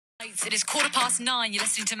It is 9:15. You're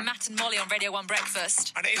listening to Matt and Mollie on Radio 1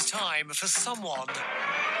 Breakfast. And it is time for someone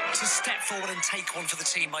to step forward and take one for the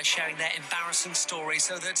team by sharing their embarrassing story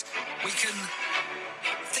so that we can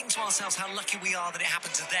think to ourselves how lucky we are that it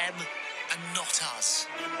happened to them and not us.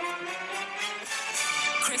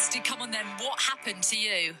 Christy, come on then. What happened to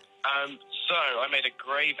you? So I made a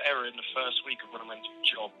grave error in the first week of one of my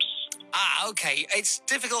jobs. Okay. It's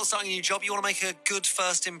difficult starting a new job. You want to make a good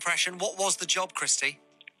first impression. What was the job, Christy?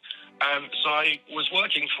 So I was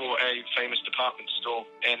working for a famous department store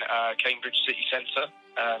in Cambridge city centre,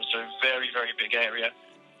 so very, very big area.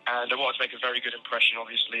 And I wanted to make a very good impression,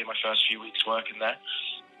 obviously, in my first few weeks working there.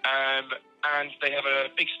 And they have a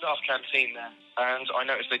big staff canteen there. And I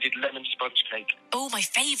noticed they did lemon sponge cake. Oh, my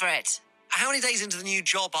favourite. How many days into the new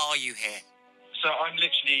job are you here? So I'm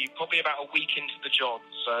literally probably about a week into the job.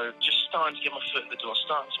 So just starting to get my foot in the door,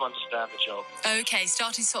 starting to understand the job. Okay,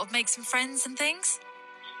 starting to sort of make some friends and things?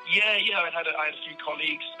 Yeah, I had a few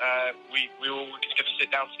colleagues. We were all going to sit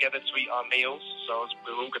down together to eat our meals. So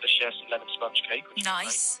we were all going to share some lemon sponge cake. Which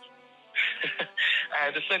Nice.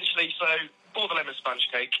 And essentially, so bought the lemon sponge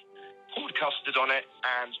cake, poured custard on it,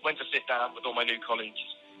 and went to sit down with all my new colleagues.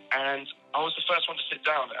 And I was the first one to sit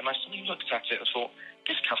down, and I suddenly looked at it and thought,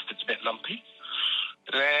 this custard's a bit lumpy.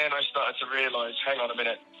 Then I started to realise, hang on a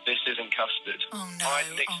minute, this isn't custard. Oh, no. I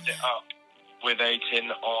mixed it up with a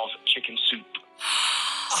tin of chicken soup.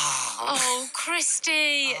 Oh,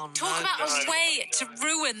 Christy. Oh, Talk no, about no, a way to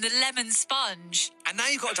ruin the lemon sponge. And now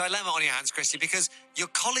you've got a dilemma on your hands, Christy, because your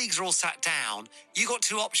colleagues are all sat down. You've got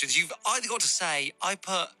two options. You've either got to say, I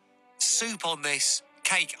put soup on this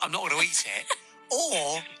cake, I'm not going to eat it,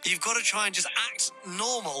 or you've got to try and just act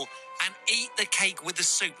normal and eat the cake with the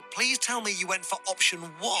soup. Please tell me you went for option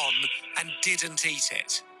one and didn't eat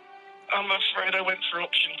it. I'm afraid I went for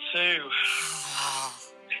option 2.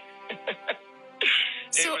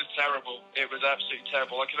 It was terrible. It was absolutely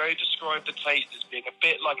terrible. I can only describe the taste as being a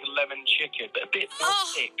bit like a lemon chicken, but a bit more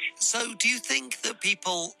thick. So do you think that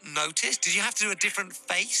people noticed? Did you have to do a different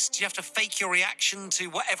face? Did you have to fake your reaction to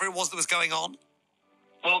whatever it was that was going on?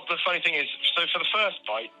 Well, the funny thing is, so for the first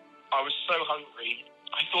bite, I was so hungry,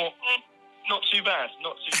 I thought, not too bad,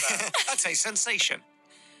 not too bad. That's a sensation.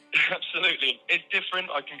 Absolutely. It's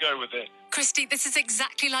different, I can go with it. Christy, this is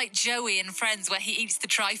exactly like Joey in Friends where he eats the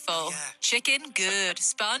trifle. Yeah. Chicken, good.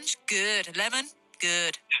 Sponge, good. Lemon,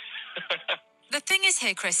 good. The thing is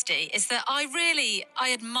here, Christy, is that I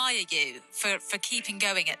admire you for keeping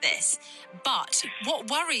going at this. But what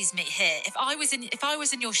worries me here, if I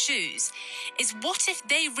was in your shoes, is what if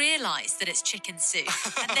they realise that it's chicken soup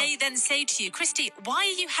and they then say to you, Christy, why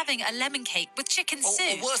are you having a lemon cake with chicken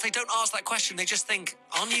soup? Or worse, they don't ask that question. They just think,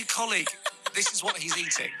 our new colleague, this is what he's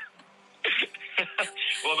eating.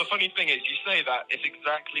 Well, the funny thing is, you say that, it's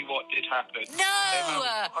exactly what did happen. No!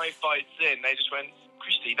 5 bites in, they just went,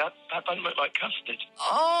 Christy, that doesn't look like custard.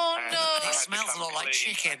 Oh, And no. I had It to smells a come lot like clean.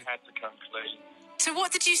 chicken. I had to come clean. So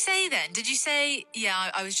what did you say then? Did you say, yeah,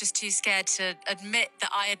 I was just too scared to admit that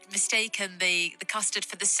I had mistaken the custard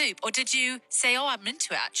for the soup? Or did you say, oh, I'm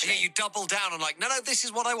into it, actually? Yeah, you double down and no, this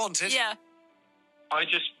is what I wanted. Yeah. I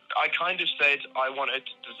kind of said I wanted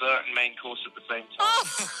dessert and main course at the same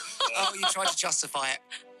time. Oh, you tried to justify it.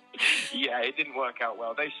 Yeah, it didn't work out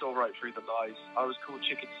well. They saw right through the lies. I was called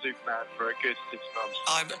Chicken Soup Man for a good 6 months.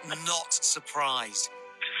 I'm not surprised.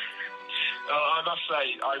 I must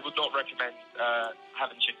say, I would not recommend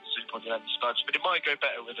having chicken soup on your lemon sponge, but it might go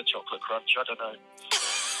better with a chocolate crunch. I don't know.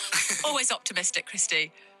 Always optimistic,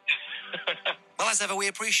 Christy. Well, as ever, we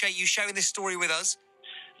appreciate you sharing this story with us.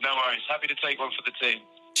 No worries. Happy to take one for the team.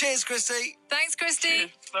 Cheers, Christy. Thanks, Christy.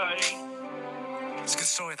 Cheers. Bye. It's a good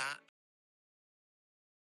story, that.